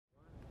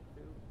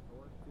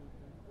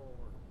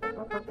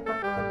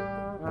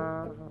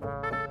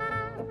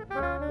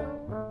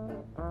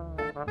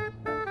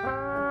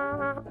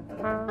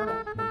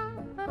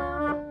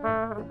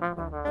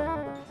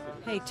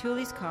Wait,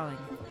 Tuli's calling.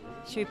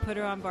 Should we put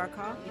her on bar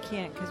call? We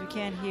can't, because we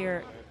can't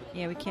hear.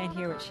 Yeah, we can't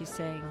hear what she's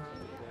saying.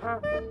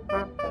 Well,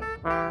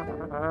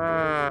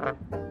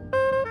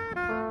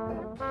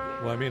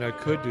 I mean, I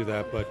could do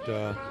that, but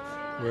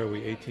where are we?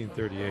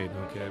 1838.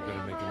 Okay, I've got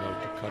to make a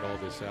note to cut all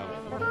this out.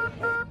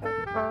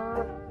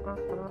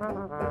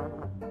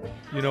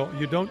 You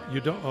don't.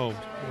 Oh,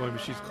 well,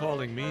 she's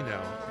calling me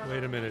now.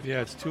 Wait a minute.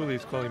 Yeah, it's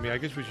Tuli's calling me. I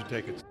guess we should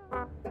take it.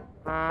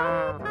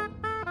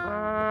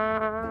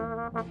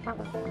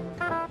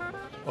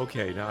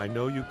 Okay, now I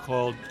know you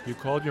called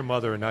your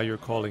mother, and now you're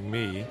calling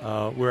me.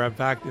 We're in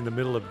fact in the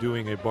middle of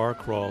doing a bar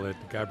crawl at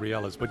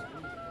Gabriella's, but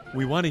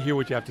we want to hear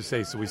what you have to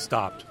say, so we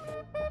stopped.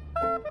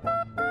 All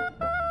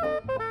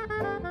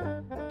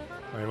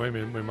right, wait a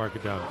minute, let me mark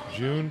it down.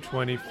 June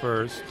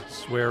 21st,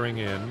 swearing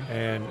in,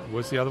 and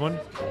what's the other one?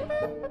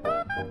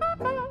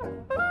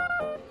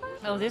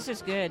 Oh, this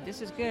is good.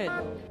 This is good.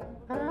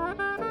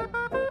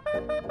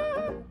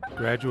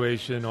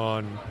 Graduation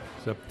on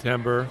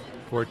September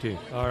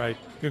 14th. All right,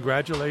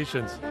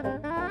 congratulations.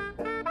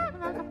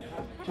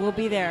 We'll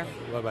be there.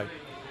 Bye-bye.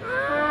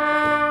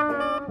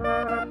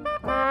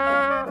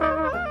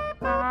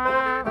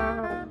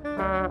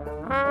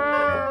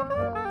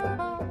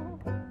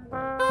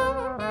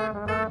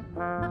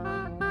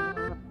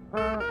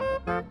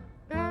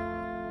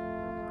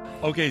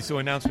 Okay, so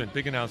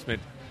big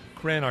announcement.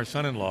 Kren, our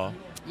son-in-law,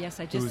 yes,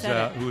 I just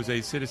said it. Who is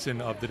a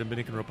citizen of the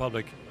Dominican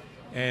Republic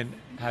and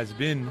has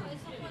been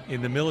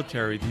in the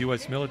military, the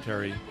U.S.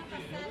 military,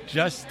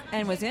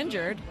 and was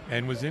injured.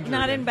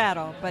 Not in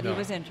battle, but he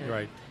was injured.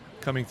 Right,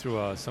 coming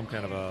through some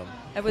kind of a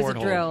It was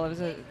porthole. a drill. It was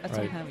some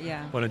right. kind of,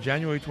 yeah. But on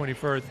January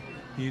 21st,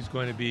 he's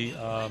going to be,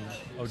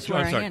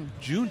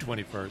 June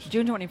 21st.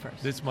 June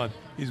 21st. This month,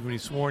 he's going to be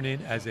sworn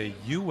in as a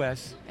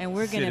U.S. And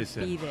we're going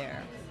citizen. to be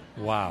there.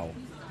 Wow.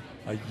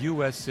 A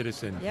U.S.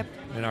 citizen. Yep.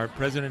 And our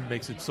president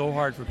makes it so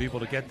hard for people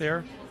to get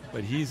there,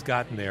 but he's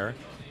gotten there.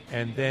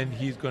 And then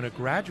he's going to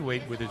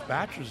graduate with his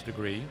bachelor's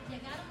degree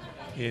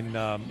in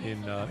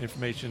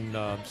information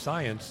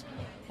science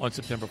on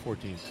September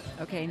 14th.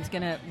 Okay, he's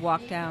going to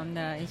walk down.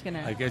 I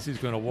guess he's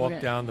going to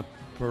walk down the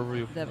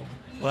purview.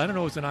 Well, I don't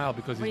know if it's an aisle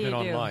because he's been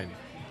online.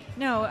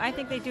 No, I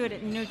think they do it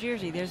in New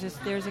Jersey. There's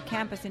a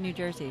campus in New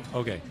Jersey.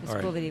 Okay, the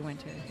school that he went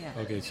to. Yeah.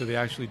 Okay, so they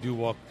actually do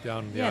walk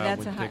down the aisle. Yeah,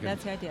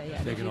 that's the idea.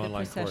 Yeah, take an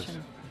online course.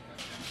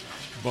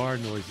 Bar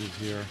noises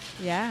here.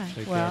 Yeah,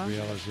 At well,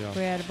 Gabriella's, yeah.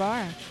 We're at a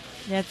bar.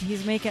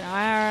 He's making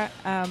our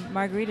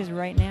margaritas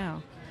right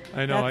now.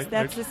 I know.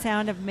 That's the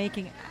sound of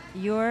making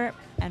your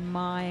and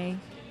my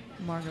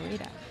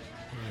margarita,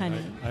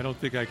 honey. I don't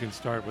think I can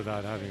start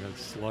without having a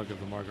slug of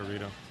the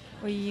margarita.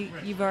 Well,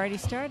 you've already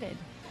started.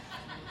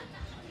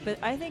 But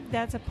I think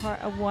that's a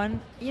part of one.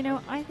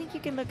 I think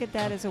you can look at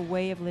that as a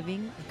way of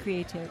living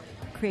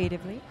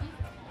creatively.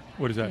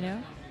 What is that?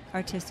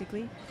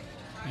 Artistically.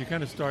 You're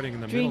kind of starting in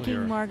the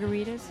Drinking middle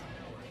here. margaritas.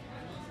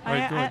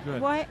 Right,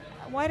 good.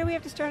 Why do we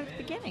have to start at the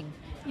beginning?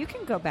 You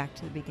can go back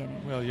to the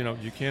beginning. Well,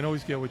 you can't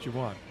always get what you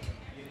want.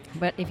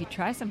 But if you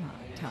try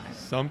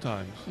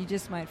sometimes you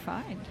just might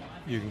find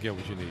you can get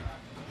what you need.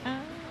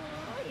 Oh,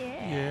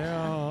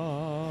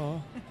 yeah.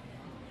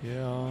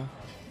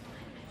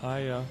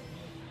 Yeah.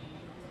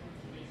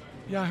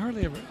 I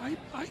hardly ever.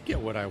 I get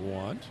what I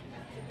want.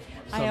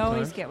 I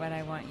always get what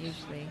I want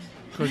usually.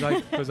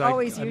 Because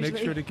I make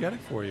sure to get it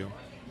for you.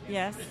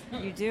 Yes,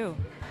 you do.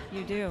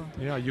 You do.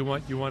 Yeah, you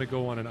want to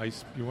go on an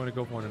ice. You want to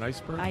go on an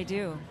iceberg? I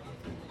do.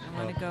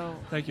 I want to go.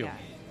 Thank you. Yeah.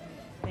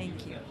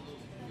 Thank you.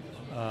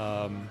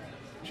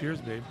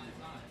 Cheers, babe.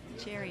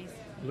 Cherries.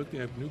 Look, they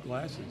have new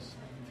glasses.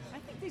 I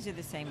think these are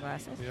the same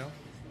glasses. Yeah.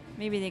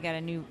 Maybe they got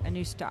a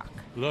new stock.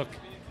 Look,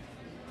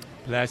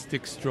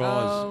 plastic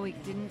straws. Oh, we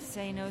didn't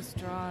say no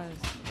straws.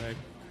 Right.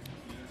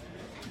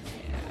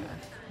 Yeah.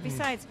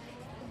 Besides,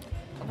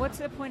 what's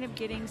the point of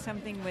getting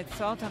something with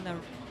salt on the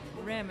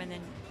rim and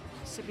then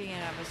sipping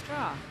it out of a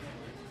straw?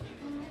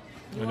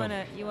 You want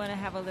to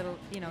have a little,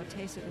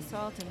 taste of the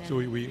salt and then. So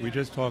we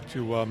just talked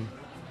to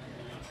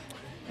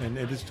and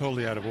it is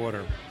totally out of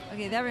order.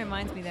 Okay, that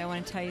reminds me that I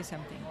want to tell you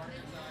something.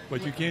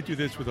 But you can't do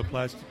this with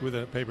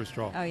a paper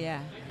straw. Oh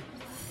yeah.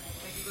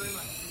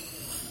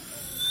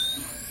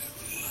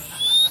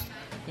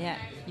 Yeah,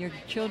 your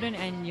children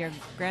and your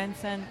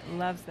grandson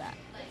loves that.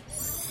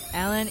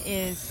 Alan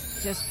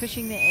is just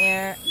pushing the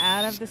air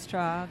out of the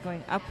straw,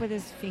 going up with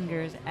his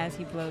fingers as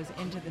he blows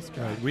into the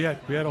straw. Right. We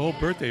had a whole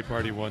birthday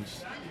party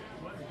once,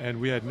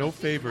 and we had no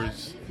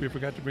favors. We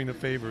forgot to bring the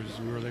favors.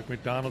 We were like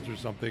McDonald's or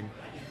something.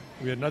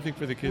 We had nothing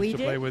for the kids to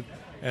play with,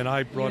 and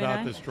I brought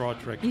out the straw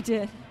trick. You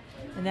did.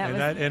 And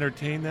that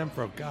entertained them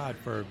for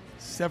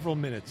several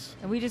minutes.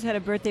 And we just had a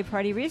birthday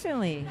party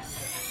recently.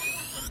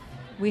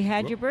 We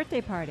had your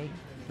birthday party.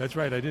 That's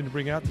right. I didn't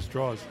bring out the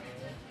straws.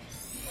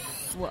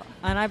 Well,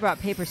 and I brought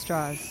paper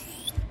straws.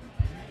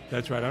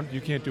 That's right.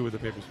 You can't do it with a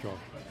paper straw.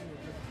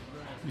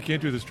 You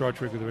can't do the straw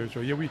trick with a paper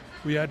straw. Yeah,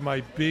 we had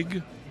my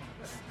big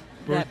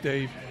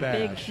birthday bash.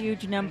 Big,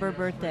 huge number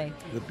birthday.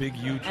 The big,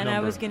 huge number. And I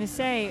was going to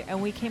say,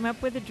 and we came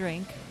up with a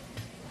drink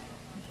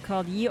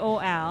called Ye O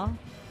Al,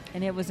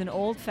 and it was an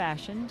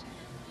old-fashioned.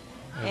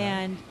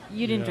 And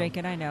you didn't Yeah. drink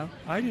it, I know.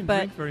 I didn't But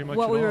drink very much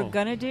what at we were all.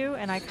 going to do,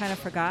 and I kind of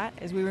forgot,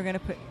 is we were going to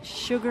put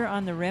sugar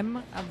on the rim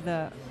of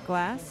the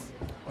glass.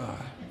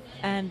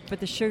 But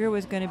the sugar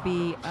was going to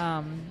be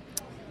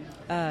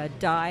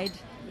dyed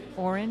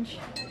orange.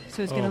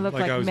 So it's going to look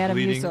like like I was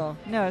bleeding? Metamucil.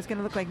 No, it's going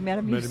to look like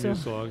Metamucil.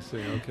 Metamucil, I was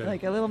saying, okay.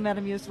 Like a little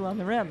Metamucil on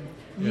the rim.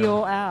 Yeah.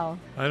 Yo, Al.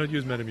 I don't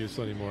use Metamucil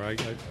anymore.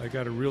 I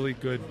got a really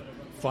good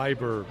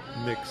fiber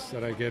mix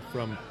that I get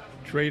from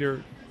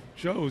Trader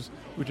Joe's,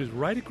 which is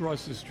right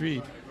across the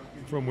street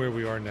from where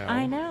we are now.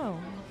 I know.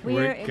 We're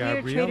We're at a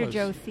Trader Gabriella's.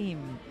 Joe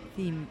theme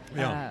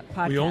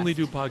podcast. We only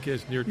do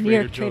podcasts near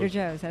near Trader Trader Joe's.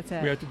 Joe's. That's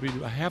it. We have to be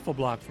a half a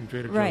block from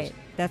Trader Right. Joe's.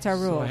 That's our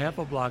rule. So a half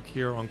a block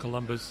here on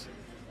Columbus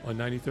on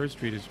 93rd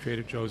Street is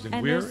Trader Joe's, and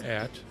And we're there's-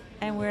 at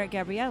And we're at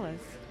Gabriella's.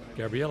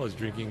 Gabriella's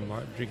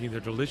drinking their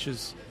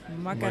delicious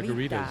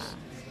Margarita. margaritas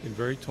in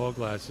very tall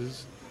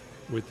glasses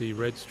with the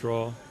red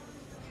straw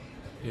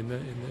in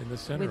the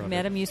center With of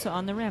Metamucil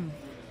on the rim.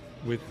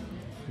 it. With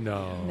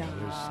no,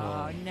 there's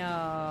salt.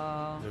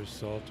 No. There's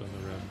salt on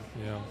the rim.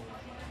 Yeah.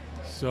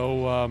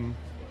 So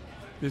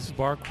this is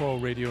Bar Crawl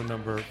Radio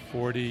number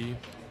 45,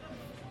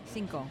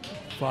 Cinco.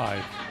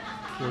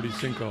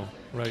 45,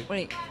 right?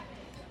 Wait.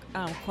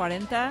 40?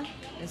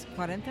 Is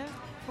 40?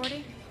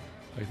 40?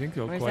 I think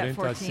so. Or is that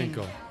 14?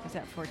 45. Is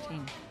that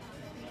 14?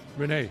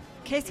 Renee,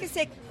 Qu'est-ce que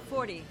c'est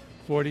 40?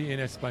 40 in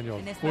Espanol.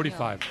 En español.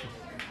 45.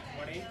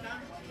 45.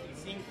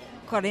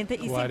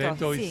 45.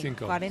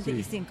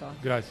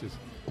 45. Gracias.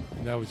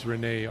 And that was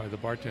Renee, the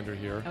bartender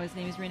here. Oh, his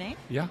name is Renee?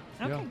 Yeah.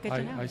 Okay, yeah. good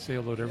to know. I say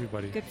hello to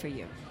everybody. Good for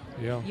you.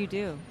 Yeah. You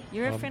do.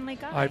 You're a friendly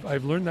guy.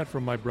 I've learned that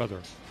from my brother.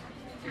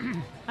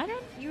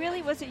 You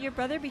really, was it your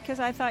brother? Because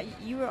I thought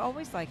you were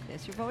always like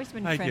this. You've always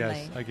been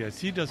friendly. I guess.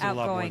 He does it a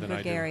lot more Outgoing, than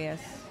gregarious.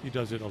 I do. He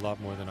does it a lot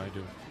more than I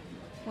do.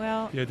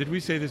 Well, Yeah, did we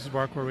say this is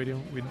Barcore Radio?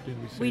 Did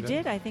we say we that?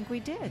 did. I think we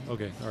did.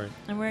 Okay, all right.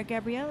 And we're at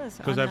Gabriella's.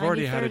 Because on I've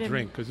already had 93rd a and-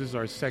 drink, because this is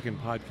our second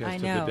podcast I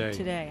know, of the day.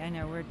 today. I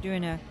know. We're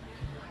doing a...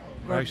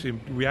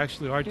 We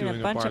actually are doing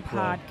doing a bunch bar of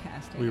crawl.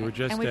 podcasting. We were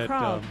just and we at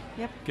crawled.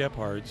 Yep,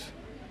 Gephardt's,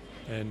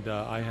 and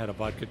I had a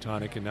vodka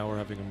tonic, and now we're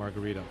having a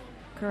margarita.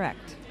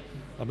 correct.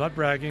 I'm not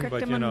bragging,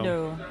 but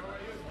Correctamundo.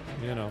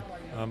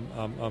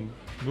 I'm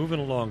moving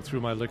along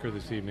through my liquor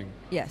this evening,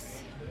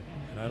 Yes.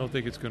 and I don't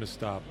think it's going to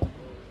stop.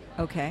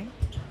 Okay.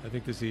 I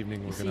think this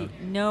evening we're going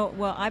to... No,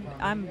 well,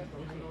 I'm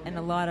in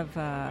a lot of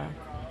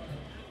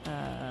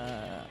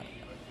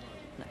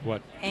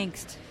What?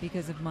 angst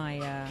because of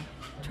my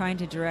trying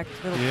to direct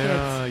little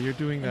Yeah, kids you're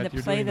doing in that. the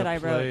You're play doing that the I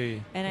play.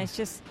 wrote. And it's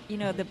just,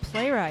 the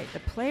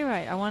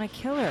playwright, I want to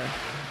kill her.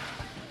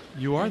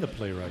 You are the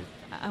playwright.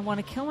 I want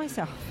to kill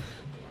myself.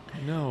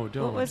 No,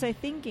 don't. What was I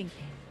thinking?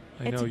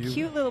 I It's know a you.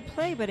 cute little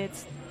play, but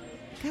it's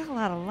got a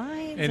lot of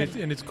lines.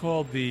 And it's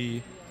called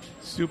the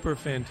Super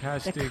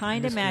Fantastic the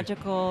kind of Mystery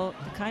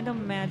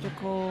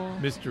magical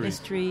Mystery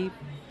story.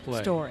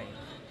 Play. Story.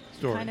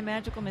 Story. Kind of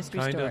magical mystery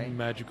Kind story. of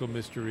magical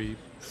mystery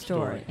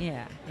Story.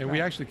 Yeah. And right.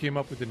 we actually came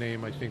up with the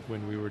name, I think,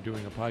 when we were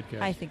doing a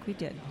podcast. I think we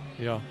did.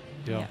 Yeah.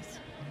 Yes.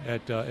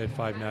 At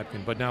 5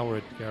 Napkin. But now we're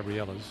at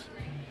Gabriella's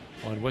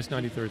on West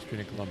 93rd Street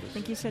in Columbus. I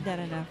think you said that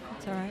enough.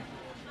 It's all right.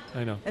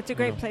 I know. It's a I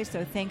great know. place,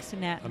 though. Thanks to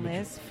Nat and I'm a-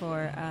 Liz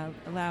for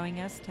allowing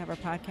us to have our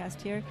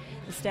podcast here.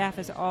 The staff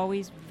is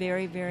always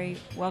very, very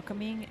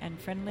welcoming and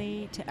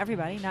friendly to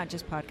everybody, not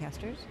just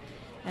podcasters.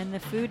 And the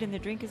food and the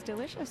drink is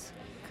delicious.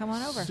 Come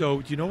on over.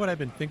 So, do you know what I've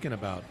been thinking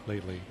about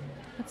lately?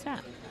 What's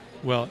that?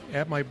 Well,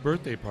 at my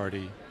birthday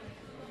party,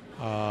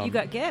 You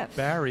got gifts.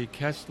 Barry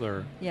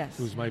Kessler, Yes.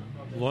 who's my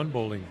lawn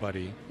bowling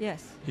buddy,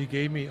 Yes. he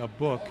gave me a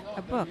book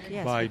A book,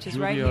 yes, by which is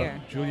right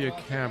here. Julia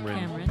Cameron.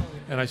 Cameron.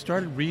 And I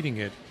started reading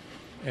it,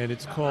 and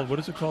it's called, what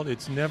is it called?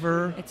 It's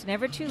Never It's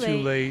never too Too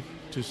Late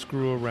to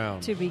Screw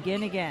Around. to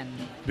begin again.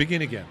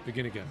 Begin again,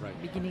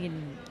 right. Beginning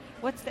in...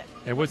 What's that?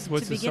 And what's the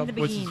begin to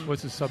begin.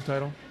 what's the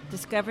subtitle?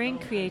 Discovering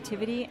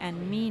creativity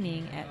and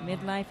meaning at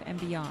midlife and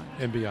beyond.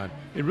 And beyond.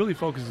 It really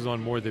focuses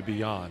on more the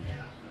beyond.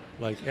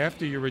 Like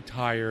after you're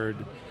retired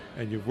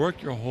and you've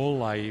worked your whole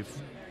life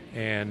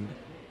and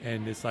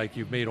it's like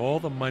you've made all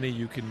the money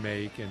you can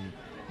make and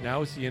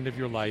now it's the end of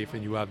your life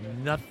and you have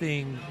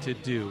nothing to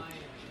do.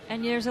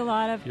 And there's a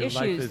lot of Your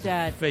life issues is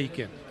that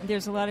vacant.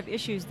 there's a lot of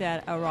issues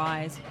that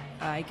arise,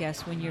 I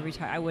guess, when you're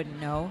retired. I wouldn't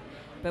know,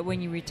 but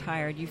when you're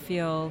retired, you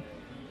feel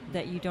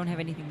that you don't have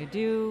anything to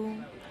do.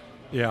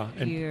 Yeah,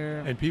 You're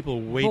and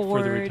people wait for the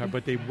bored. retirement,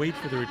 but they wait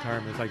for the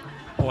retirement. It's like,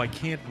 oh, I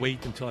can't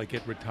wait until I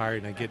get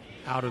retired and I get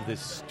out of this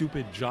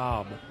stupid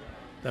job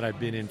that I've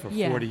been in for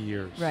 40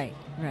 years. Right.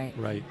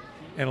 Right.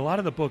 And a lot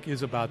of the book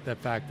is about that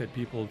fact that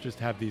people just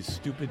have these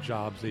stupid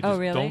jobs they Oh, just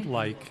really? don't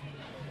like.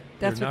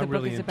 That's They're what not the book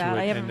really is into about.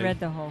 it, I haven't and they- read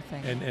the whole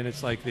thing. And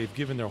it's like they've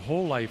given their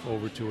whole life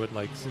over to it,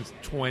 like since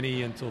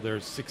 20 until they're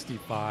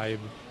 65,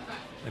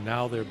 and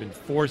now they've been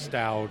forced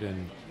out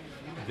and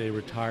they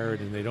retired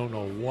and they don't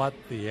know what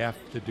the F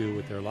to do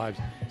with their lives.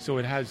 So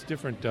it has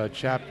different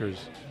chapters.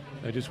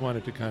 I just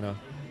wanted to kind of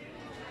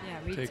yeah,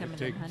 read some of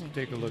them, honey.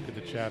 take a look at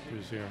the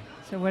chapters here.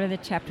 So what are the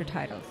chapter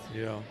titles?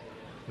 Yeah.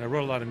 And I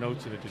wrote a lot of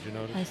notes in it, did you I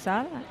notice?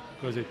 saw that.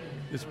 Because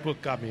this book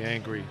got me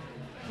angry.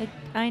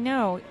 I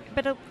know,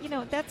 but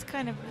that's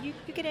kind of you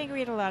get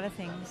angry at a lot of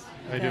things.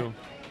 I do.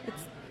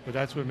 It's But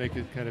that's what makes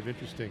it kind of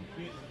interesting.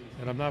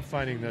 And I'm not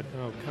finding that.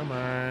 Oh, come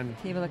on.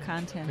 table of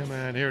contents. Come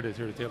on. Here it is.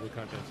 Here, the table of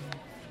contents.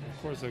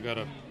 Of course, I got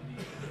to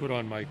put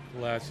on my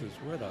glasses.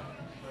 Where the?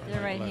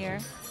 They're right here.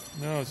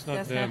 No, it's not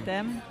That's them. not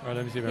them. All right,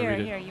 let me see if I Here,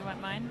 read here. it. You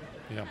want mine?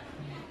 Yeah.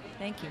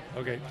 Thank you.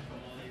 Okay.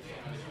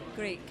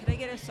 Great. Could I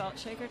get a salt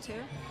shaker too?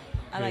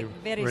 I Okay,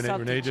 like very Renee,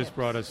 salty Renee chips. just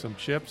brought us some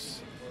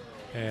chips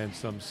and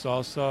some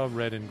salsa,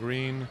 red and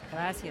green,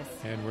 Gracias.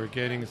 and we're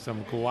getting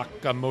some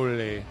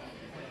guacamole.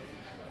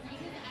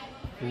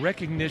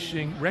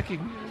 Reigniting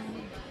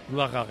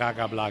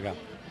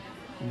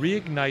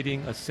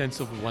a sense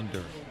of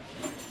wonder.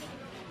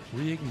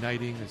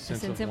 Reigniting a A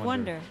sense sense of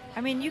wonder.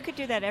 I mean, you could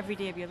do that every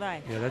day of your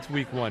life. Yeah, that's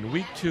week 1.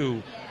 Week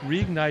 2,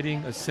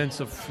 reigniting a sense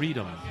of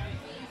freedom.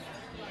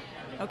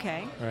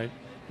 Okay. All right.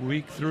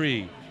 Week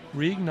 3,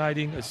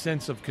 reigniting a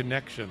sense of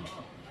connection.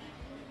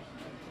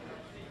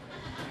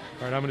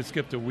 All right, I'm going to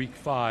skip to week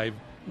 5,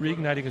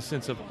 reigniting a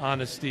sense of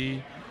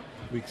honesty.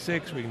 Week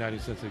 6, reigniting a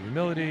sense of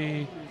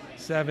humility.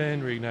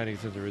 7, reigniting a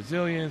sense of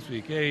resilience.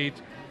 Week 8,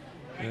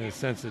 a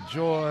sense of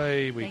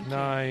joy. Week Thank you.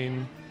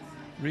 9,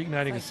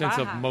 reigniting a Like sense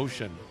of Baja.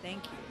 motion.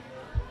 Thank you.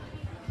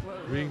 Whoa,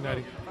 whoa,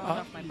 Reigniting. whoa. Falling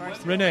off my bar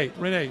stool.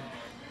 Renee,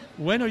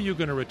 when are you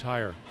going to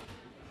retire?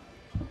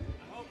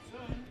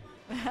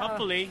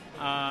 Hopefully,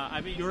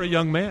 I've been. You're a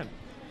young man.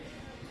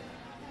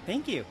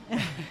 Thank you.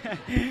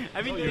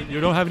 I've been doing.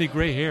 You don't have any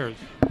gray hairs.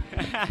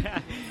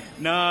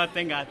 No,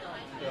 thank God.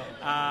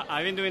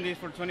 I've been doing this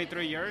for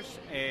 23 years,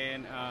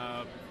 and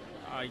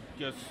I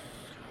just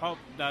hope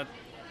that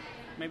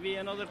maybe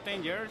another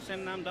 10 years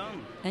and I'm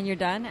done. And you're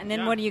done? And then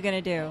Yeah. what are you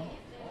going to do?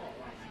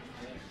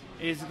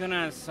 It's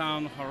gonna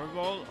sound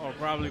horrible or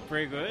probably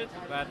pretty good,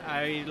 but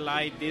I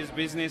like this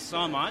business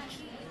so much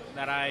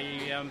that I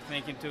am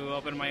thinking to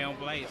open my own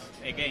place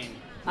again.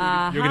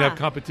 You're going to have Uh-huh.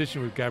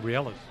 competition with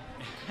Gabriella's.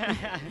 Is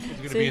it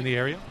going to So be you- in the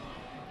area?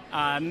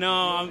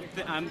 No,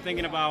 I'm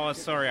thinking about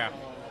Astoria.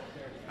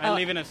 I Oh.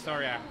 live in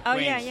Astoria, Oh,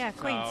 Queens, yeah,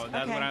 Queens. So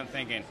that's Okay. what I'm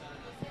thinking.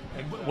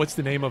 And what's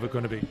the name of it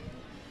going to be?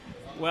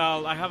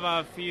 Well, I have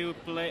a few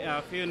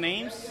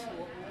names.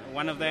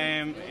 One of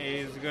them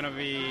is gonna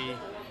be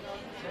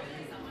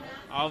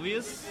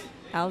Obvious,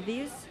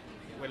 Alvi's?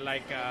 with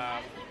like a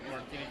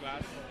martini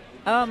glass.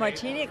 Oh,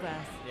 martini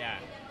glass. Yeah,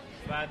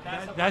 but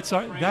That's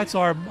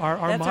our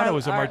motto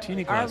is a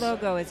martini glass. Our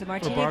logo is a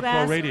martini Bar Pro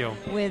glass Radio.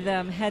 with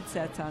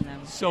headsets on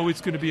them. So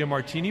it's going to be a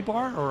martini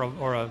bar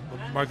or a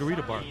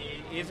margarita bar?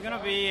 It's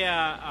gonna be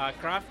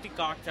crafty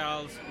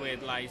cocktails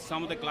with like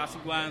some of the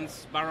classic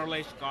ones,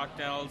 barrel-aged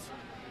cocktails,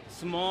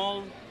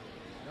 small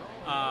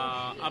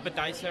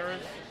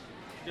appetizers,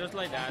 just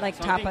like that. Like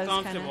something tapas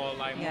comfortable, kinda?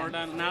 like Yeah. more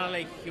than not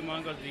like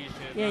humongous dishes,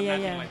 Yeah, not yeah,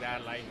 nothing yeah. like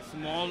that. Like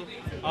small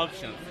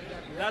options.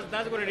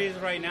 That's what it is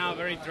right now.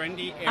 Very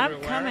trendy I'm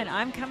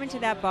everywhere. coming to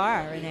that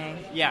bar,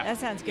 Renee. Yeah. That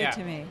sounds good Yeah.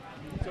 to me.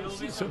 So you'll be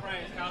So-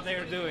 surprised how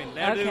they're doing.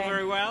 They're doing Okay.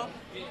 very well,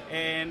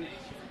 and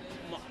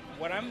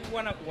what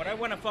I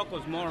wanna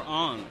focus more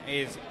on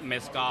is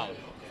mezcal.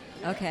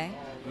 Okay.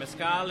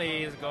 Mezcal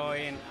is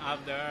going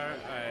up there,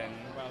 and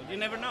well, you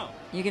never know.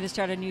 You're going to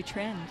start a new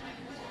trend.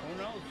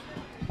 Who knows?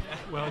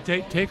 Well,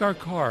 take our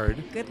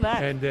card. Good luck.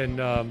 And then,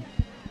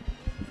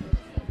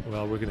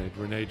 well, we're going to,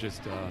 Renee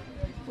just,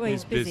 Well,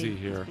 he's he's busy. busy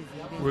here. He's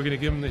busy. We're going to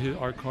give him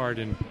our card,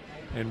 and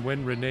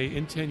when Renee,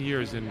 in 10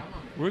 years, and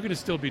we're going to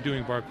still be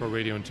doing Bar Pro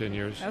Radio in 10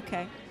 years.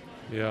 Okay.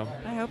 Yeah.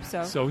 I hope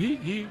so. So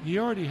he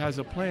already has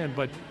a plan,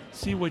 but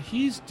see what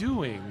he's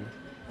doing,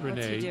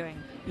 What's he Renee,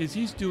 doing? is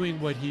he's doing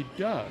what he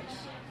does.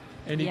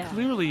 And he Yeah.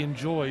 clearly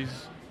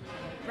enjoys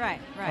Right.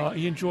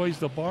 he enjoys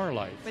the bar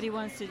life. But he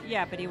wants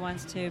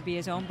to be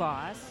his own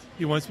boss.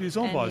 He wants to be his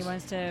own and boss. he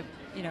wants to,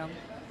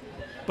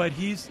 But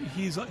he's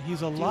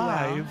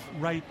alive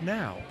right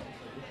now,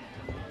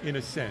 in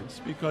a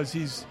sense, because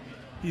he's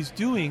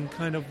doing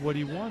kind of what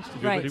he wants to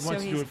do, right. but he So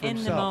wants to he's do it for in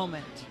himself. the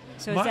moment.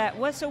 So My- is that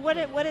what? So what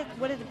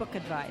did the book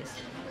advise?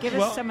 Give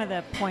Well, us some of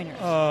the pointers.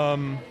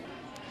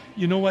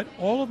 You know what?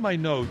 All of my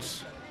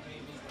notes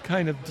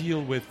kind of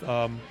deal with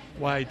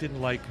why I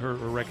didn't like her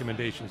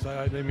recommendations.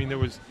 I mean, there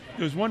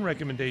was one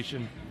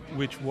recommendation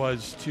which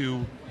was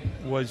to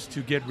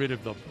get rid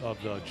of the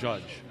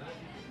judge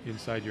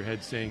inside your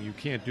head saying you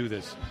can't do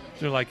this.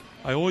 They're like,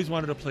 I always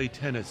wanted to play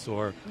tennis,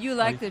 or you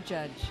like the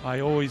judge. I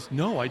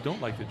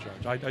don't like the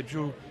judge. I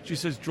drew. She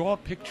says, draw a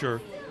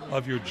picture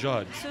of your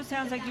judge. So it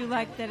sounds like you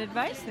like that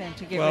advice then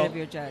to get Well, rid of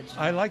your judge.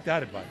 I like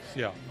that advice.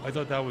 Yeah, I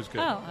thought that was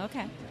good. Oh,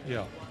 okay.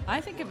 Yeah.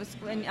 I think it was.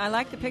 And I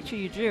like the picture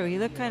you drew. He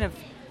looked kind of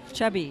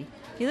chubby.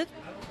 He looked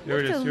Here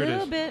it looked is, a here it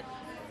little is. bit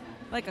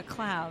like a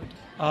cloud,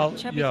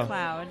 chubby yeah.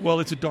 cloud, Well,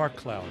 it's a dark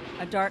cloud.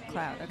 a dark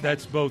cloud. Okay.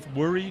 That's both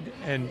worried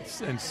and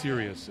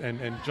serious and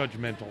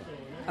judgmental,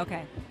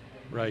 okay.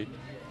 right?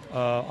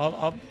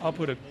 I'll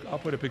put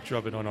a picture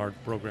of it on our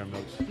program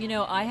notes. You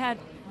know, I had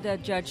the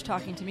judge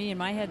talking to me in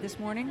my head this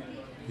morning.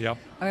 Yeah.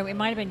 Or it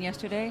might have been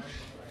yesterday,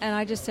 and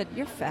I just said,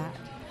 "You're fat,"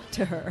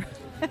 to her.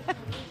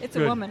 It's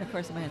Good. a woman, of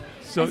course, a man.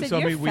 So- I said, so I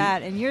 "You're mean, we-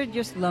 fat, and you're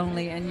just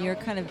lonely, and you're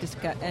kind of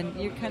and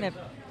you're kind of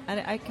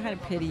I kind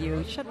of pity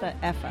you. Shut the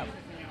F up.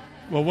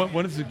 Well,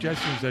 one of the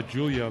suggestions that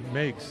Julia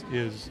makes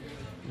is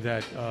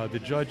that the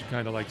judge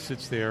kind of like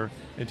sits there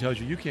and tells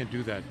you can't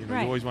do that. You know,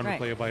 Right, you always want right. to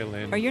play a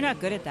violin. Or you're not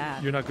good at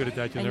that. You're not good at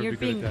that. You'll and never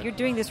be good at that. you're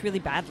doing this really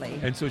badly.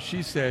 And so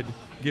she said,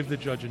 give the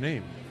judge a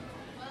name,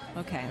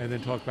 Okay. and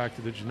then talk back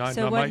to the judge.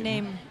 So what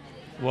name?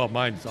 Well,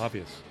 mine's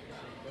obvious.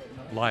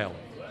 Lyle.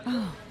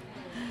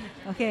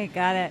 Okay,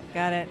 got it.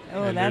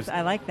 Oh, And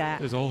I like that.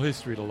 There's a whole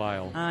history to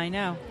Lyle. I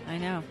know.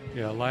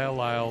 Yeah,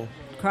 Lyle,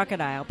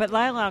 Crocodile. But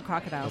Lyle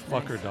Crocodile. the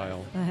fucker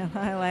dial.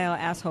 Lyle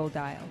asshole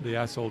dial. The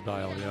asshole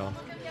dial, yeah.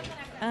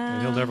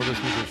 And he'll never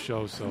listen to this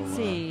show, so... Let's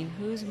see.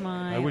 Who's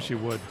my... I wish he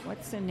would.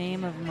 What's the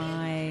name of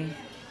my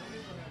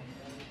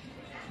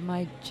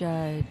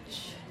judge?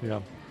 Yeah.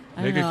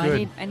 I Make don't know. it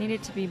good. I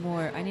need to be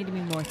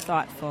more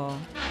thoughtful.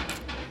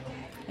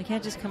 I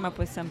can't just come up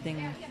with something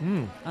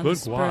on the good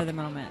spur guac. of the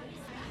moment.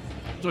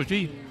 So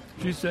she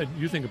said,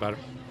 you think about it.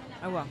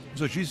 I will.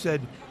 So she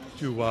said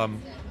to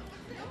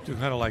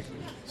kind of like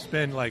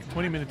spend like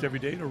 20 minutes every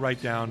day to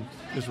write down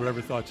just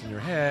whatever thoughts in your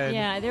head.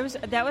 Yeah,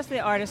 that was the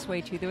artist's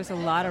way too. There was a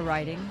lot of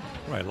writing.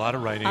 Right, a lot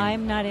of writing.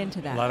 I'm not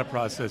into that. A lot of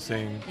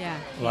processing. Yeah.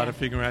 A lot of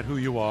figuring out who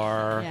you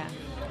are. Yeah.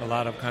 A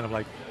lot of kind of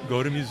like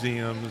go to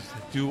museums,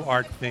 do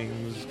art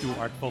things, do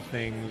artful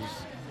things.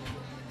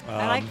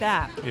 I like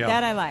that. yeah.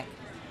 That I like.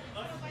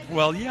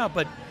 Well, yeah,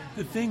 but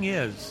the thing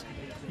is,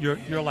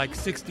 you're like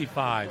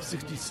 65,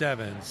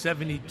 67,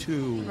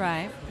 72.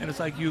 Right. And it's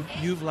like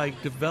you've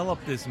like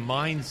developed this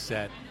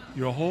mindset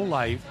your whole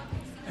life,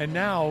 and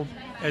now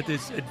at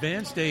this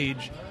advanced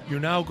age, you're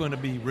now going to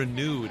be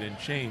renewed and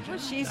changed. Well,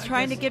 she's I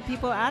trying to guess get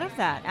people out of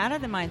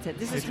the mindset.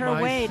 This is It's her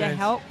my way to sense-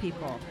 help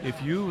people. If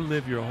you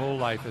live your whole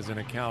life as an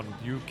accountant,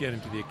 you get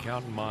into the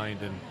accountant mind,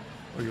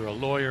 or you're a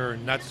lawyer,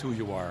 and that's who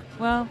you are.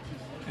 Well,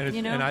 And, it's,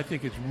 you know. and I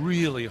think it's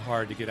really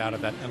hard to get out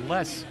of that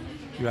unless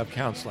you have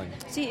counseling.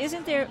 See,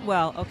 isn't there...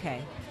 Well,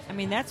 okay. I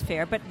mean, that's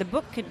fair, but the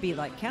book could be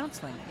like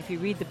counseling. If you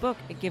read the book,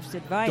 it gives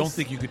advice. Don't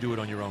think you could do it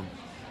on your own.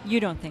 You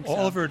don't think so?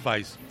 All of her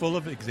advice, full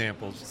of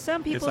examples.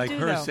 Some people It's like do,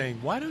 her though. saying,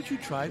 why don't you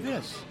try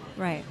this?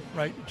 Right.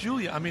 Right?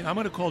 Julia, I mean, I'm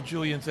going to call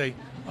Julia and say,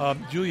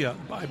 Julia,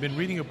 I've been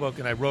reading a book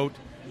and I wrote,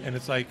 and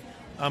it's like,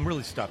 I'm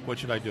really stuck. What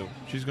should I do?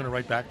 She's going to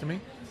write back to me?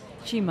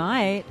 She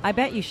might. I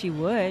bet you she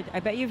would. I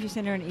bet you if you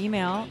sent her an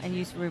email and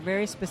you were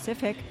very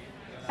specific,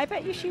 I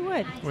bet you she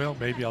would. Well,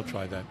 maybe I'll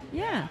try that.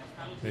 Yeah.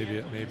 Maybe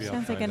I'll try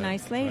Sounds like a that.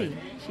 nice lady. Right.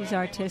 She's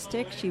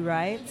artistic. She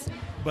writes.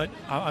 But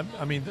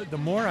I mean, the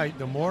more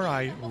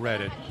I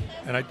read it,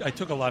 and I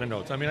took a lot of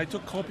notes. I mean, I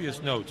took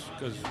copious notes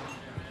because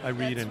I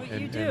read That's and, what you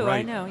and, do. and write,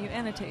 I know. You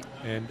annotate.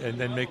 and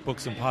then make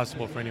books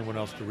impossible for anyone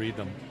else to read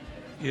them.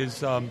 Is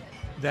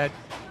that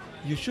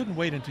you shouldn't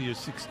wait until you're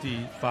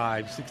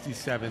 65,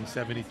 67,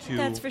 72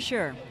 That's for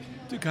sure.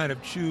 to kind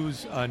of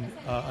choose an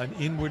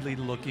inwardly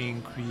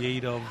looking,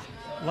 creative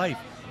life.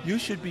 You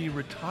should be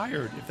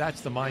retired if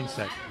that's the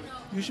mindset.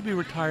 You should be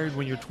retired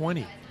when you're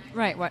 20.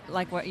 Right.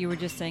 Like what you were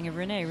just saying of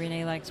Renee.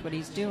 Renee likes what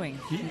he's doing.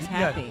 He's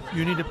happy. Yeah,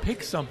 you need to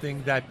pick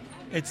something that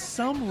at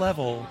some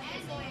level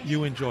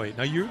you enjoy it.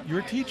 Now,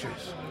 you're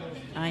teachers.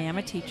 I am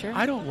a teacher.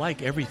 I don't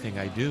like everything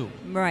I do.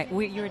 Right.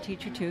 You're a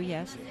teacher too.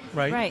 Yes.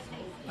 Right? Right.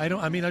 I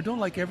don't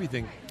like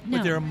everything. No.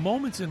 But there are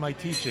moments in my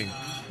teaching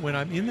when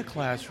I'm in the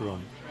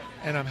classroom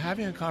and I'm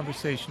having a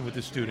conversation with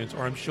the students,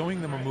 or I'm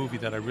showing them a movie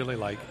that I really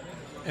like,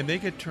 and they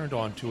get turned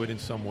on to it in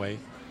some way,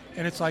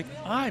 and it's like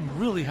I'm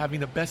really having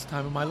the best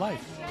time of my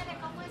life.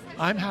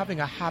 I'm having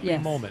a happy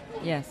Yes. moment.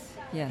 Yes.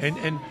 Yes.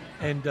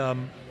 And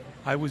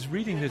I was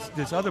reading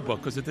this other book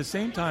because at the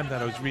same time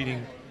that I was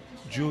reading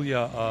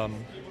Julia,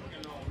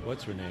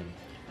 what's her name?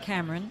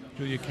 Cameron.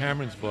 Julia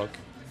Cameron's book,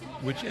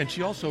 and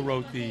she also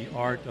wrote the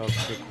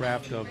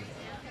craft of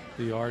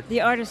the art. The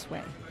Artist's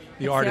Way.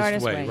 The It's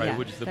Artist's Way, right? yeah.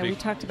 Which is the That big. we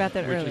talked about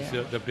that which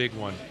earlier. is the big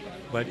one.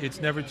 But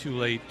it's never too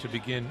late to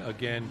begin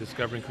again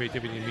discovering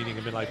creativity and meaning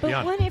in midlife But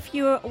beyond.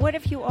 what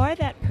if you are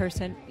that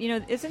person? You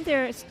know, isn't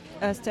there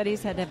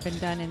studies that have been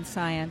done in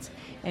science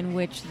in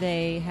which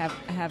they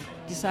have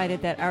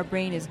decided that our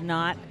brain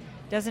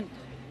doesn't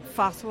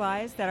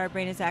fossilize, that our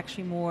brain is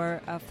actually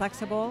more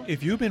flexible?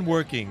 If you've been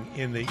working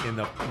in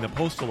the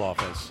postal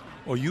office,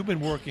 or you've been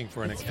working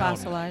for an It's accountant,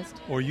 fossilized.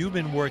 or you've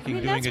been working I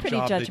mean, doing that's a pretty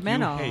job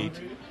judgmental. that you hate,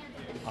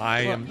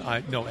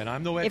 and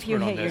I'm no expert if you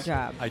hate on this. your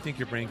job. I think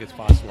your brain gets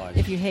fossilized.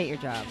 If you hate your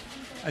job.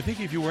 I think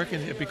if you work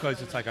in it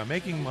because it's like I'm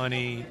making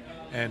money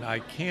and I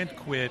can't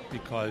quit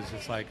because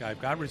it's like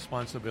I've got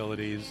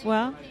responsibilities,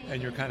 Well,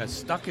 and you're kind of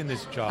stuck in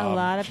this job. a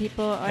lot of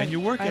people are and you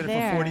work are at it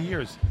there. for 40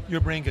 years,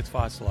 your brain gets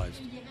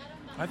fossilized.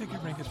 I think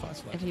your brain gets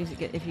fossilized.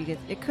 If you get,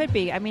 it could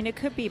be. I mean, it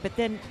could be. But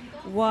then,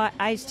 what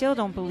I still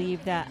don't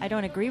believe that. I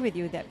don't agree with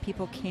you that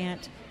people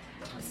can't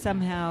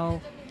somehow.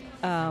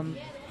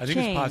 I think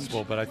change. it's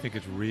possible, but I think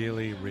it's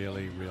really,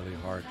 really, really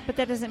hard. But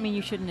that doesn't mean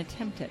you shouldn't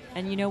attempt it.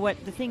 And you know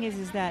what? The thing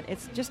is that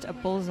it's just a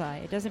bullseye.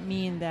 It doesn't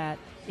mean that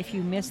if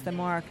you miss the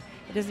mark,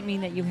 it doesn't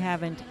mean that you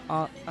haven't.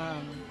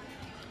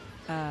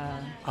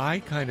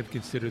 I kind of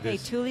consider Hey,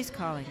 this Tully's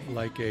calling.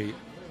 like a.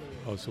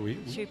 Oh, so we.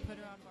 Should we put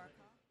her on bar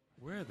call?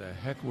 Where the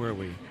heck were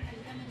we?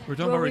 We're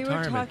talking about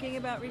retirement. We were talking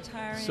about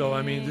retiring. So,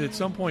 I mean, at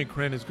some point,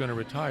 Kren is going to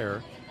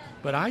retire.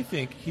 But I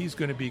think he's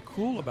going to be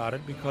cool about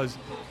it because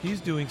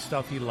he's doing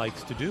stuff he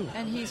likes to do.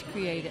 And he's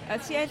creative.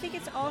 See, I think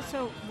it's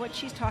also what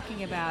she's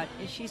talking about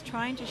is she's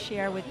trying to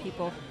share with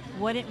people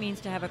what it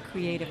means to have a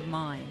creative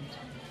mind.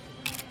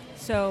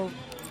 So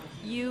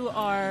you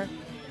are,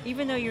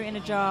 even though you're in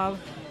a job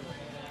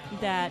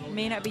that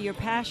may not be your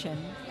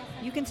passion,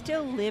 you can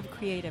still live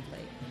creatively.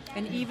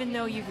 And even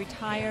though you've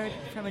retired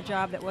from a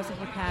job that wasn't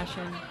your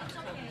passion.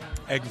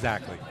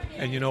 Exactly.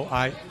 And, you know,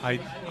 I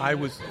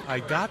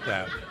got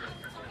that.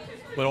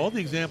 But all the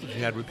examples she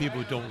had were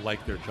people who don't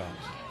like their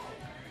jobs.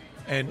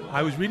 And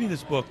I was reading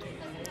this book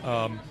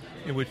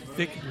in which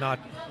Thich Nhat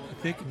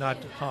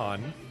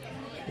Hanh,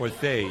 or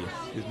Thay,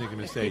 his nickname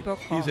is Thay,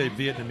 he's a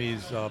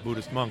Vietnamese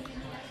Buddhist monk,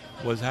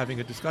 was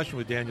having a discussion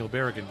with Daniel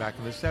Berrigan back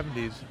in the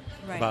 70s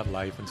about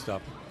life and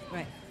stuff.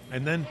 Right.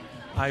 And then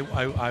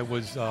I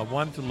was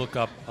wanted to look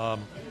up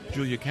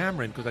Julia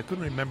Cameron because I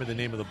couldn't remember the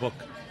name of the book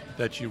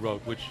that she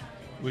wrote,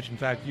 which in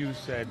fact you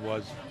said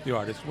was The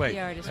Artist's Way.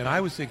 And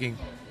I was thinking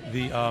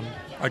the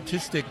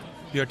artistic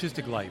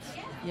life.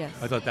 Yes.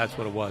 I thought that's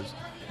what it was.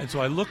 And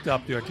so I looked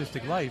up The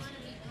Artistic Life,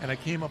 and I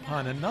came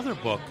upon another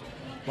book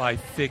by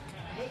Thich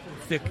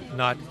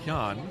Nhat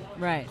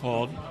Hanh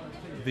called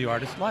The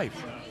Artist's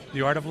Life,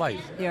 The Art of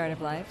Life. The Art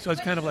of Life. So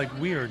it's kind of like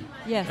weird.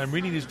 Yes. I'm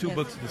reading these two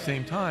books at the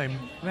same time.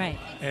 Right.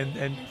 And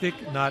Thich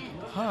Nhat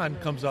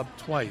Hanh comes up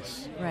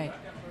twice. Right.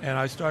 And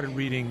I started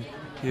reading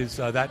his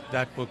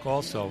that book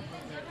also.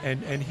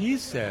 And he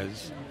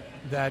says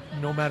that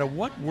no matter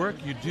what work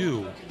you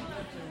do,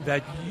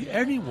 that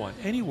any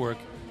work,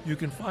 you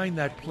can find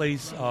that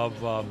place of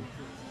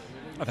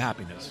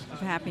happiness. Of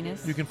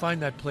happiness. You can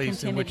find that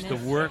place in which the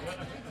work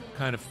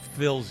kind of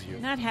fills you.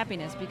 Not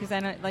happiness, because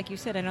I don't, like you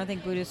said, I don't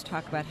think Buddhists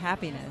talk about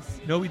happiness.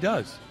 No, he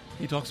does.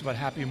 He talks about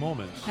happy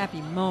moments.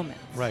 Happy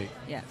moments. Right.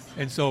 Yes.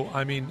 And so,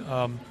 I mean,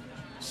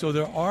 so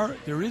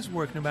there is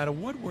work. No matter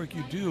what work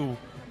you do,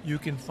 you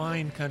can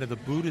find kind of the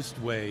Buddhist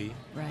way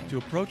to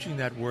approaching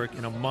that work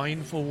in a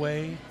mindful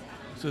way,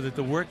 so that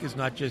the work is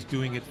not just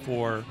doing it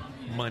for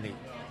money.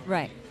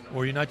 Right.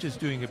 Or you're not just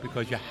doing it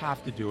because you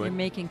have to do it. You're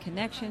making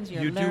connections,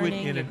 you're you learning, do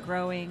it in you're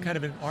growing. Kind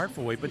of an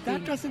artful way. But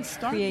that doesn't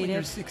start when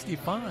you're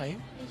 65.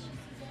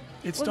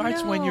 It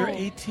starts no. when you're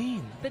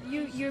 18. But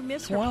you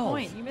miss 12. her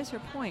point. You miss her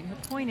point. Her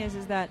point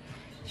is that,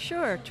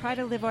 sure, try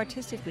to live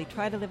artistically,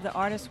 try to live the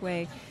artist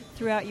way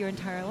throughout your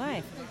entire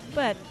life.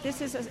 But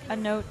this is a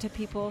note to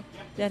people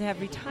that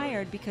have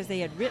retired because they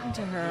had written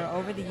to her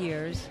over the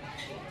years,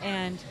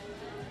 and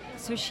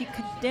so she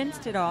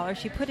condensed it all, or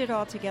she put it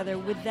all together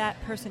with that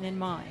person in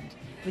mind,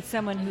 with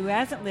someone who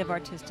hasn't lived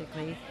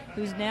artistically,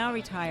 who's now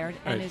retired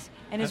and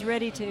is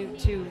ready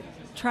to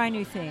try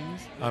new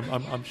things.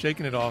 I'm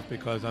shaking it off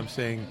because I'm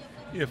saying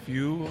if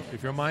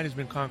your mind has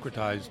been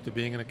concretized to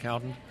being an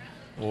accountant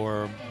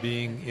or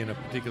being in a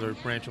particular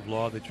branch of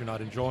law that you're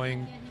not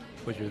enjoying,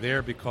 but you're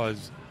there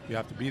because you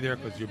have to be there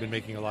because you've been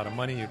making a lot of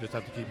money, you just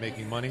have to keep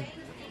making money,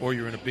 or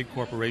you're in a big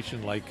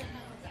corporation like,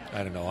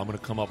 I don't know, I'm going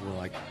to come up with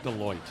like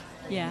Deloitte.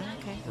 Yeah,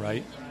 okay.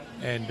 Right?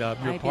 And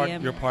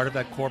you're part of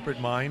that corporate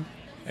mind,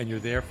 and you're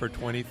there for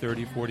 20,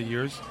 30, 40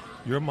 years,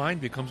 your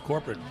mind becomes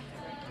corporate.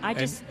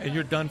 And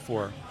you're done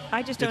for.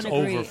 I just don't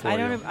agree.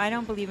 I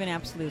don't believe in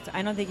absolutes.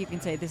 I don't think you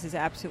can say this is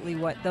absolutely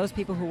what those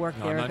people who work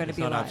there are going to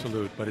be like. It's not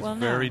absolute, but it's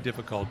very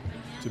difficult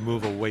to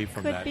move away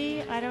from that. Could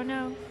be. I don't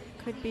know.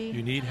 Could be.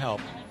 You need help,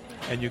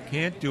 and you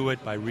can't do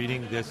it by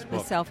reading this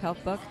book. The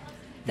self-help book?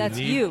 That's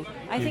you.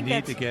 I think you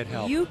need to get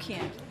help. You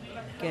can't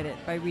get it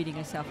by reading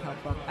a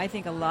self-help book. I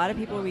think a lot of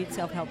people read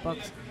self-help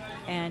books,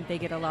 and they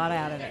get a lot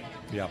out of it.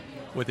 Yeah.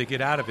 What they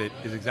get out of it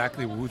is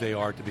exactly who they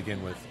are to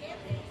begin with.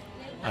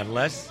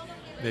 Unless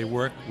they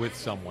work with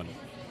someone.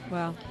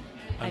 Well,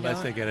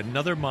 unless they get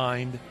another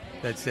mind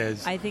that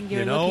says, I think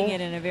you're looking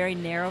at it in a very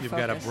narrow you've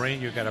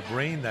focus. You've got a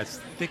brain that's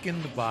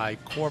thickened by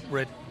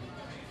corporate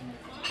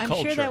culture.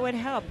 I'm sure that would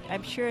help.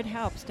 I'm sure it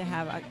helps to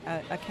have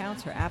a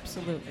counselor.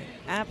 Absolutely.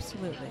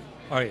 Absolutely.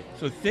 All right.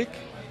 So Thich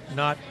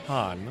Nhat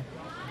Hanh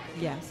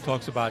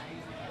talks about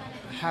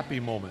happy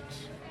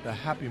moments. The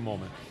happy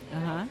moment.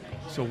 Uh-huh.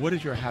 So what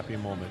is your happy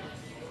moment?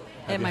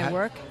 At my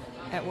work?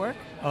 At work?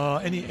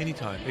 Any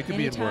time. It could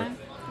be at work.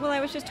 Well, I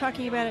was just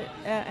talking about it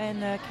in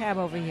the cab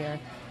over here.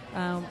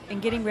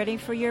 And getting ready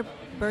for your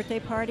birthday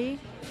party,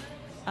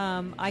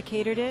 I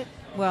catered it.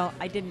 Well,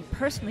 I didn't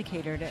personally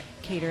cater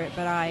it,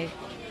 but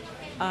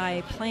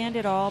I planned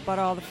it all, bought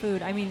all the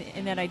food. I mean,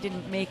 in that I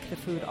didn't make the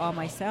food all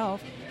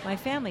myself. My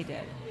family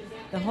did.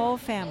 The whole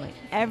family.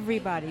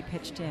 Everybody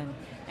pitched in.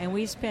 And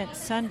we spent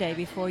Sunday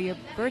before your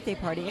birthday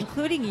party,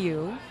 including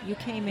you. You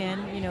came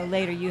in,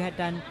 later.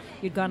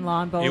 You'd gone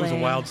lawn bowling. It was a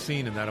wild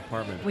scene in that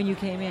apartment when you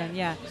came in.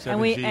 Yeah,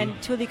 7G.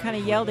 and Tully kind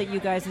of yelled at you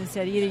guys and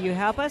said, either you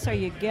help us or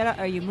you get up,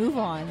 or you move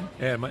on.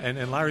 Yeah,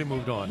 and Larry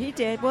moved on. He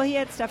did. Well, he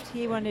had stuff.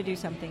 He wanted to do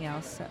something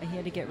else. So he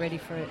had to get ready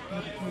for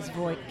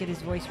get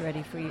his voice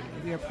ready for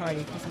your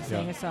party because he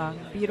sang a song,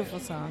 a beautiful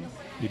song.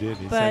 He did.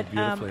 He sang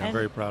beautifully. I'm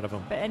very proud of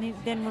him.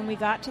 Then when we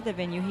got to the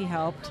venue, he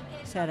helped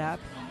set up.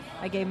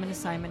 I gave him an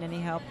assignment, and he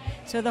helped.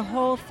 So the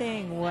whole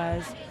thing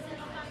was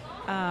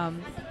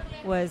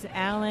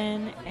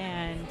Alan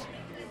and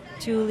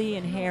Julie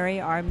and Harry,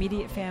 our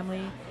immediate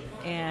family,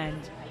 and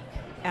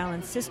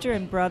Alan's sister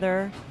and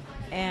brother,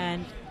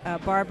 and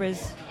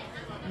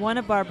one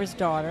of Barbara's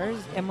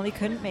daughters. Emily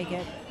couldn't make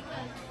it,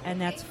 and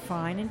that's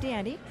fine and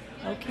dandy.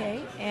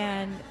 Okay,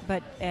 and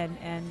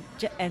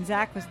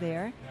Zach was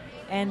there,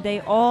 and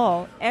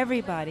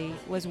everybody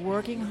was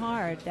working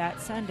hard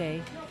that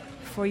Sunday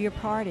for your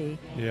party,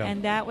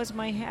 and that was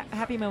my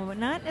happy moment.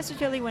 Not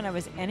necessarily when I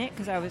was in it,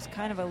 because I was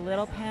kind of a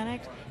little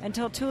panicked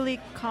until Thule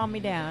calmed me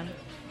down.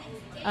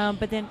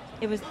 But then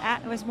it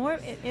was more,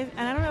 and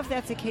I don't know if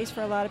that's the case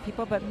for a lot of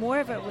people, but more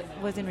of it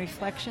was in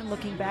reflection,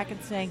 looking back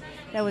and saying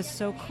that was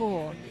so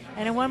cool.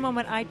 And in one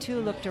moment, I too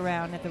looked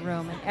around at the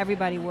room and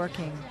everybody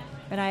working,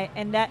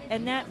 and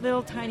that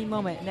little tiny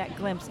moment, that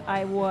glimpse,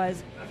 I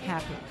was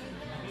happy.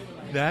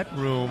 That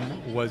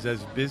room was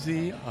as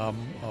busy a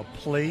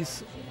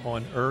place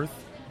on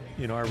Earth,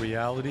 in our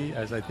reality,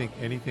 as I think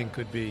anything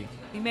could be.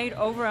 We made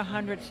over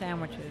 100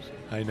 sandwiches.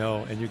 I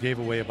know, and you gave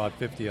away about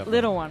 50 of them.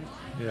 Little ones.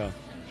 Yeah,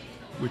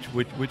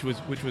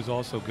 which was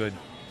also good.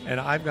 And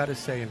I've got to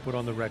say and put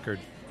on the record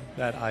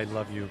that I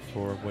love you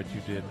for what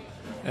you did.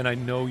 And I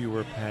know you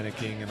were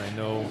panicking, and I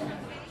know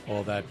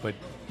all that, but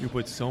you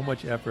put so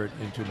much effort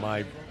into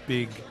my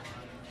big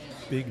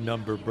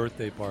number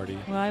birthday party.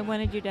 Well, I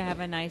wanted you to have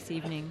a nice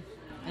evening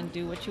and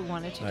do what you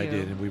wanted to do. I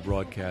did, and we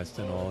broadcast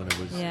and all, and it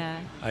was. Yeah.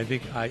 I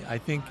think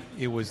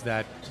it was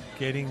that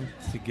getting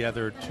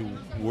together to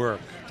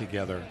work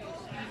together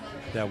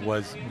that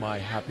was my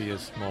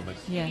happiest moment.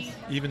 Yes.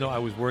 Even though I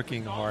was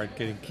working hard,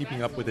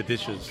 keeping up with the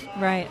dishes.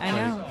 Right, I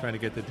know. Trying to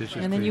get the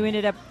dishes. And then you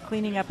ended up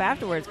cleaning up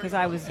afterwards because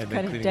I was kind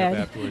of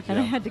dead, and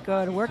I had to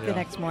go to work the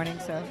next morning.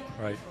 So.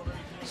 Right.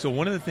 So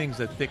one of the things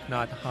that Thich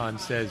Nhat Hanh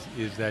says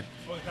is that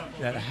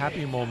a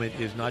happy moment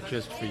is not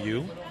just for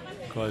you,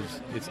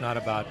 because it's not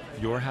about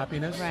your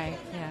happiness. Right,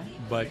 yeah.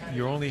 But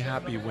you're only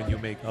happy when you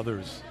make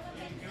others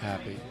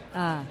happy.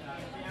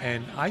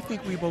 And I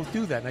think we both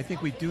do that, and I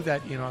think we do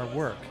that in our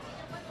work.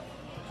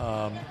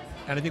 And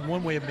I think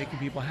one way of making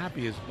people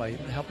happy is by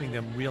helping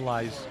them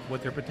realize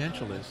what their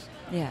potential is.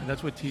 Yeah. And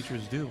that's what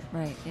teachers do.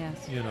 Right,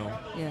 yes.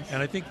 Yes.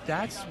 And I think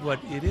that's what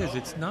it is.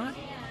 It's not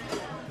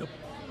the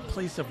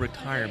place of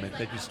retirement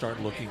that you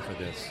start looking for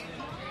this.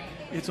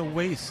 It's a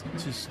waste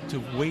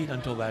to wait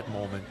until that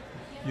moment.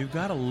 You've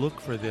got to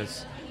look for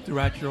this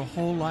throughout your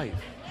whole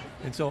life.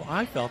 And so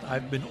I felt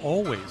I've been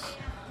always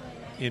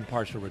in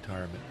partial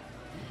retirement.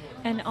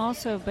 And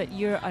also, but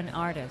you're an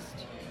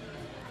artist.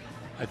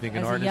 I think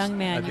an artist. As a young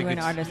man, you're an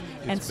artist.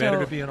 It's better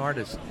to be an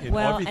artist in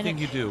everything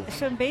you do.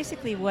 So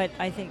basically what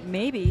I think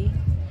maybe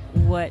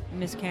what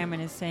Miss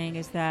Cameron is saying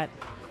is that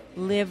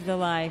live the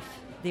life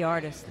the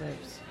artist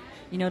lives.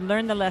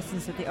 Learn the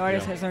lessons that the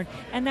artist has learned.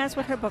 And that's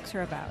what her books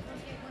are about.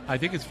 I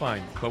think it's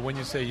fine, but when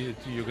you say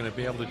you're going to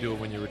be able to do it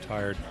when you're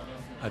retired,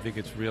 I think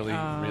it's really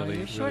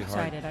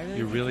short-sighted. hard.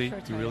 You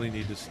really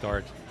need to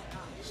start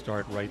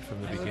right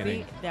from the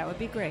beginning. That would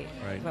be great.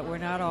 Right. But we're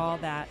not all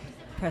that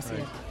prescient.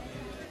 Right.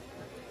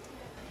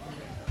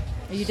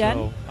 Are you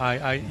done?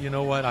 You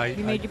know what?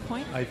 You made your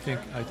point? I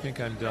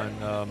think I'm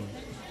done.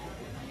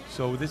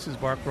 So this is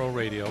Barcrow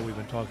Radio. We've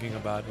been talking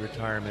about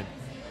retirement,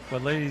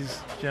 but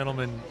ladies,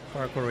 gentlemen,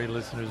 Barcrow Radio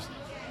listeners,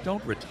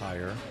 don't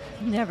retire.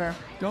 Never.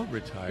 Don't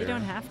retire. You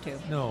don't have to.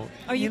 No.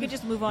 Or you could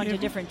just move on to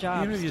different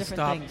jobs, even if you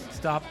different things.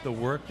 Stop the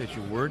work that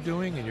you were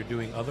doing and you're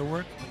doing other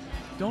work.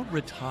 Don't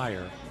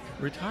retire.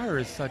 Retire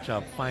is such a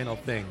final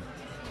thing.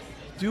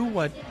 Do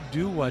what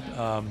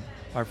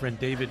our friend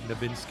David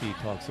Novinsky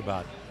talks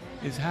about,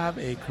 is have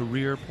a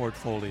career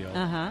portfolio.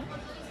 Uh-huh.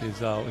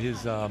 His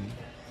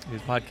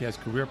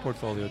podcast, Career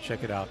Portfolio,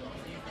 check it out,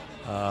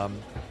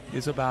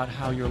 is about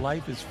how your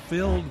life is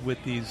filled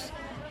with these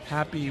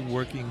happy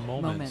working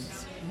moments.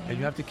 Mm-hmm. And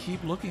you have to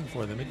keep looking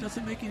for them. It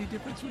doesn't make any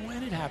difference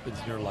when it happens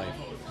in your life.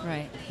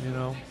 Right.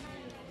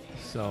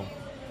 So,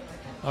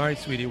 all right,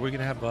 sweetie, we're going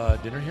to have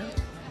dinner here?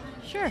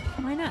 Sure,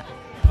 why not?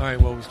 All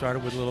right, well, we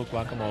started with a little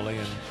guacamole,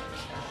 and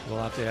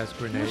we'll have to ask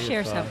Renee. We'll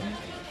share something.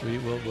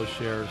 We'll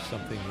share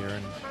something here.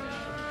 And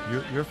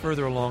you're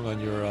further along on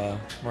your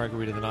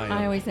margarita than I am.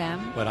 I always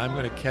am. But I'm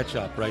going to catch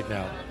up right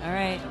now. All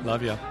right.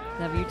 Love you.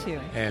 Love you too.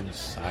 And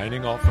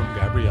signing off from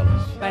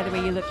Gabriella's. By the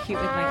way, you look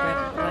cute with my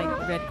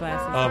red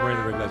glasses. Oh, I'm wearing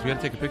the red glasses. We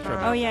got to take a picture of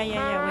it. Oh, yeah. Wait.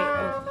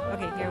 Oh,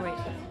 okay, here, wait.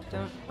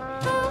 Don't. Okay.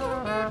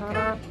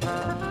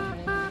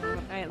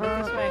 All right,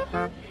 look this way.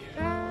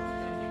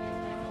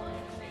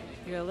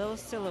 You're a little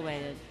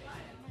silhouetted.